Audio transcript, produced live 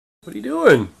What are you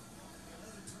doing?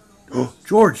 Oh,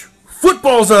 George,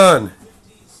 football's on!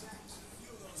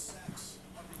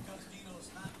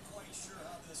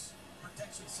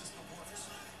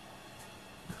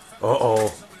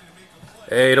 Uh-oh.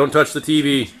 Hey, don't touch the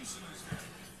TV.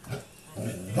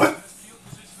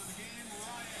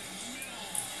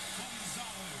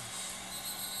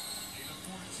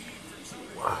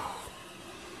 Wow.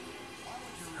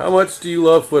 How much do you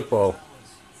love football?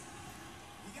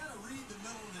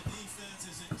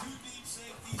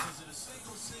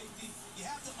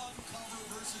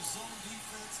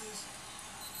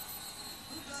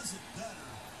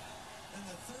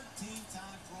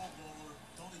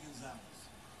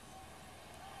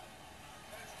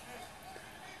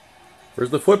 Where's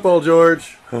the football,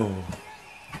 George? Oh.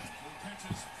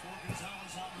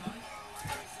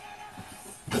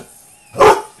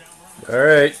 All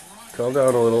right, calm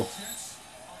down a little.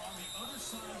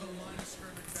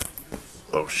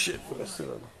 Oh shit! What I sit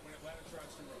on?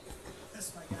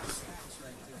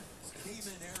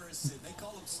 They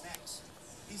call him Snacks.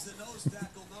 He's the nose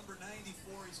tackle, number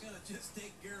 94. He's going to just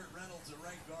take Garrett Reynolds, a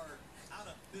right guard, out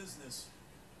of business.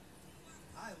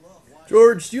 I love watching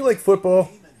George, do you like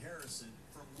football? Harrison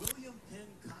from William Penn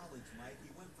College, Mike. He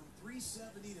went from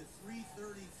 370 to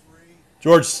 333.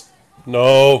 George,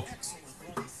 no.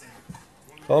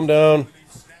 Calm down.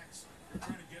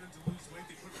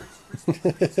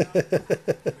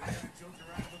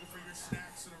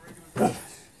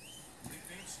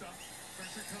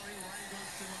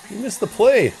 You missed the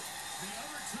play.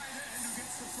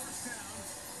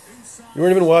 You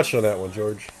weren't even watching on that one,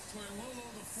 George.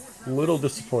 A little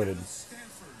disappointed.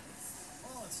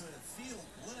 Oh, it's a field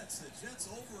blitz. The Jets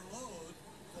overload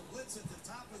the blitz at the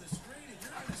top of the screen, and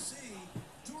you're going to see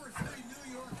 2 or 3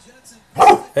 New York Jets in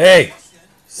Hey,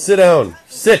 sit down.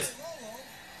 Sit.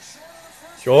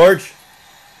 George.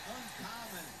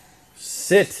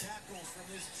 Sit.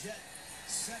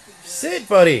 Sit,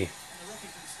 buddy.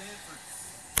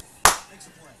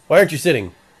 Why aren't you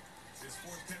sitting?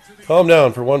 Calm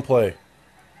down for one play.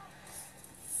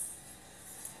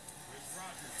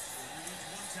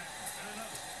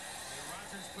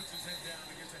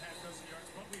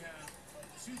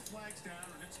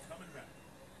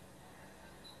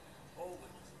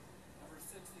 Number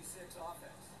 66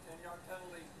 offense. 10-yard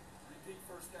penalty. Repeat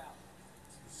first down.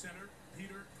 Center,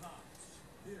 Peter Cons.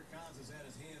 Peter Cons has had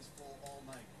his hands full all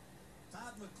night.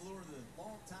 Todd McClure, the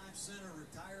longtime center,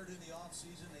 retired in the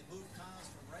offseason. They moved Cons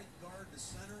from right guard to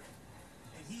center,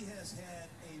 and he has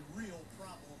had a real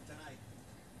problem tonight.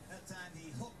 That time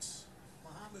he hooks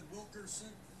Muhammad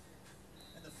Wilkerson,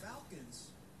 and the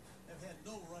Falcons have had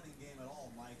no running game at all,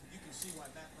 Mike. And you can see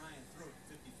why Matt Ryan threw it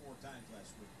 54 times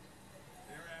last week.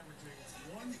 They're averaging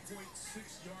 1.6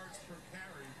 yards per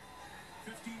carry,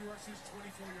 15 rushes,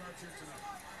 24 yards here tonight.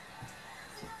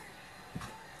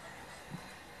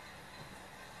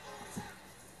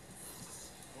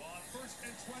 Well, on 1st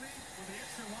and 20, with the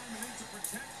extra lineman in to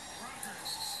protect,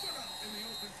 Rodgers stood up in the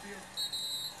open field.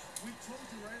 We told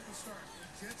you right at the start, the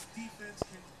Jets defense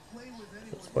can play with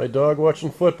anyone. It's my dog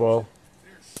watching football.